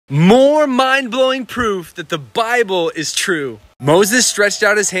More mind-blowing proof that the Bible is true. Moses stretched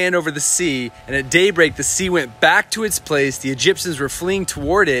out his hand over the sea, and at daybreak the sea went back to its place. The Egyptians were fleeing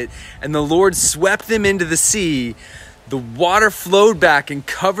toward it, and the Lord swept them into the sea. The water flowed back and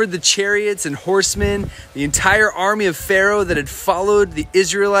covered the chariots and horsemen, the entire army of Pharaoh that had followed the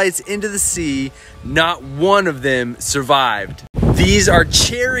Israelites into the sea. Not one of them survived. These are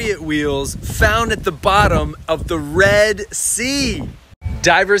chariot wheels found at the bottom of the Red Sea.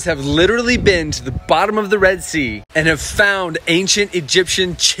 Divers have literally been to the bottom of the Red Sea and have found ancient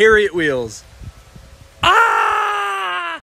Egyptian chariot wheels.